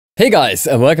Hey guys,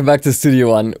 and welcome back to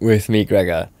Studio One with me,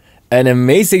 Gregor. An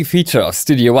amazing feature of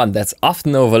Studio One that's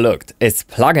often overlooked is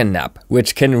plugin nap,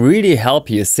 which can really help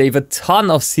you save a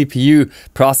ton of CPU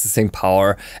processing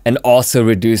power and also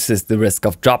reduces the risk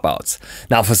of dropouts.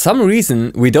 Now, for some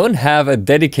reason, we don't have a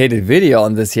dedicated video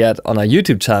on this yet on our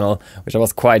YouTube channel, which I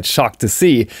was quite shocked to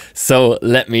see. So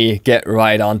let me get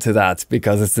right onto that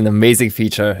because it's an amazing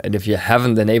feature, and if you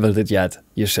haven't enabled it yet,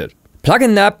 you should.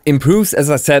 Plugin nap improves, as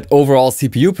I said, overall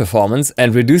CPU performance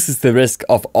and reduces the risk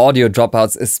of audio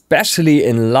dropouts, especially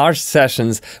in large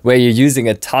sessions where you're using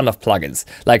a ton of plugins.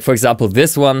 Like for example,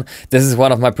 this is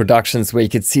one of my productions where you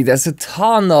can see there's a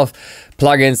ton of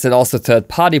plugins and also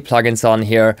third-party plugins on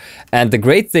here. And the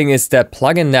great thing is that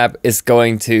plugin nap is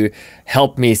going to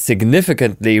help me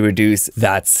significantly reduce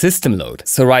that system load.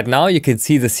 So right now you can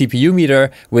see the CPU meter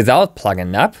without plugin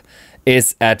nap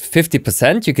is at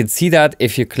 50%. You can see that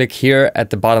if you click here at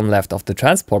the bottom left of the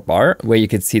transport bar, where you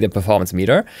can see the performance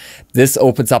meter. This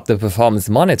opens up the performance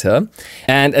monitor.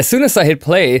 And as soon as I hit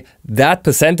play, that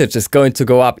percentage is going to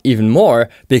go up even more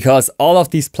because all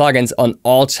of these plugins on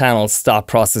all channels start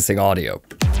processing audio.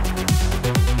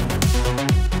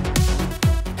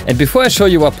 And before I show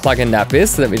you what plugin nap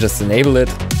is, let me just enable it.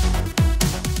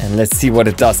 And let's see what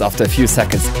it does after a few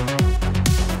seconds.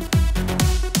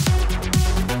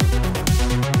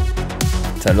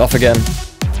 Turn it off again.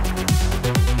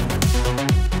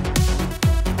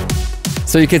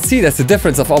 So you can see there's a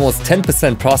difference of almost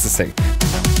 10% processing.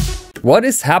 What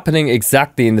is happening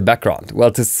exactly in the background? Well,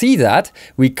 to see that,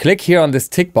 we click here on this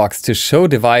tick box to show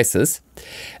devices.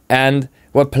 And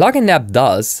what plugin nap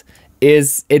does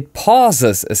is it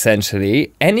pauses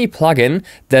essentially any plugin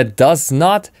that does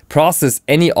not process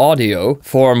any audio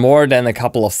for more than a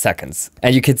couple of seconds.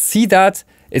 And you can see that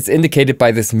it's indicated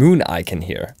by this moon icon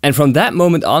here. And from that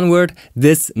moment onward,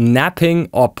 this napping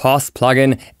or pause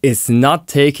plugin is not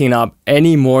taking up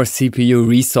any more CPU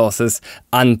resources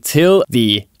until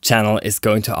the channel is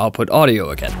going to output audio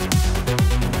again.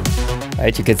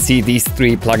 Right, you can see these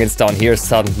three plugins down here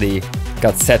suddenly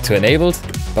got set to enabled,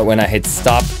 but when I hit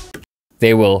stop,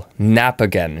 they will nap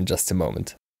again in just a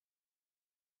moment.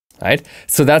 Right?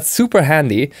 So that's super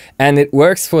handy, and it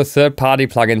works for third-party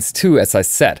plugins too, as I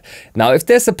said. Now, if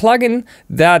there's a plugin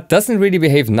that doesn't really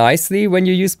behave nicely when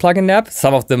you use plugin nap,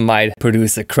 some of them might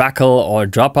produce a crackle or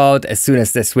dropout as soon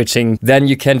as they're switching, then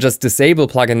you can just disable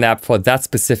plugin nap for that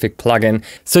specific plugin.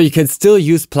 So you can still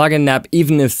use plugin nap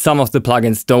even if some of the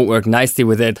plugins don't work nicely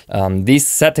with it. These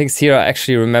settings here are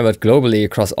actually remembered globally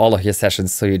across all of your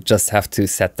sessions, so you just have to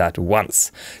set that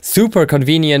once. Super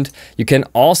convenient. You can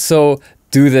also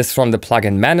do this from the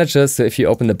plugin manager. So if you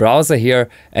open the browser here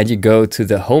and you go to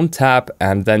the home tab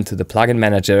and then to the plugin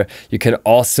manager, you can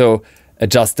also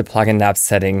adjust the plugin nap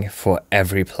setting for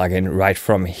every plugin right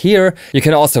from here. You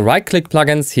can also right-click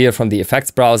plugins here from the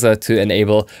effects browser to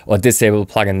enable or disable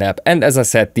plugin nap. And as I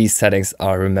said, these settings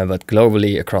are remembered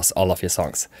globally across all of your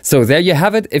songs. So there you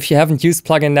have it. If you haven't used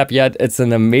plugin nap yet, it's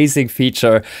an amazing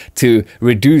feature to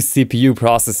reduce CPU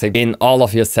processing in all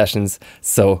of your sessions.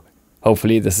 So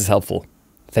hopefully this is helpful.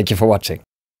 Thank you for watching.